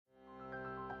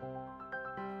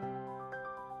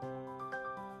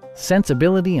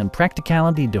Sensibility and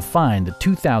practicality define the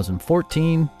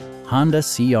 2014 Honda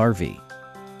CR-V.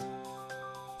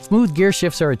 Smooth gear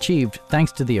shifts are achieved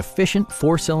thanks to the efficient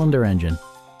 4-cylinder engine,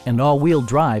 and all-wheel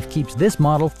drive keeps this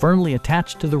model firmly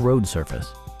attached to the road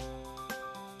surface.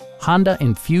 Honda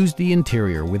infused the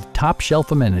interior with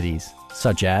top-shelf amenities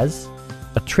such as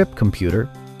a trip computer,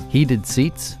 heated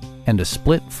seats, and a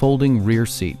split folding rear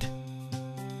seat.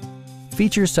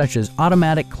 Features such as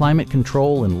automatic climate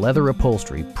control and leather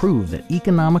upholstery prove that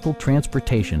economical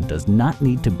transportation does not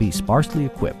need to be sparsely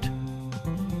equipped.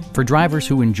 For drivers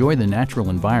who enjoy the natural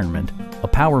environment, a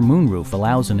power moonroof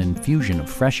allows an infusion of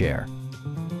fresh air.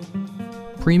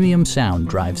 Premium sound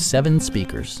drives 7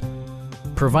 speakers,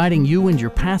 providing you and your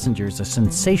passengers a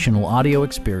sensational audio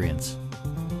experience.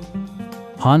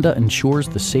 Honda ensures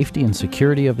the safety and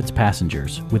security of its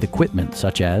passengers with equipment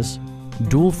such as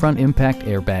dual front impact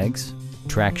airbags,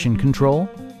 traction control,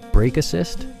 brake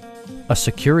assist, a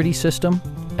security system,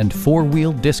 and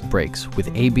 4-wheel disc brakes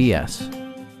with ABS.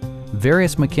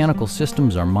 Various mechanical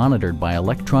systems are monitored by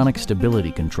electronic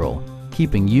stability control,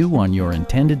 keeping you on your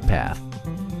intended path.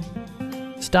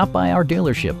 Stop by our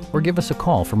dealership or give us a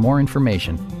call for more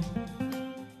information.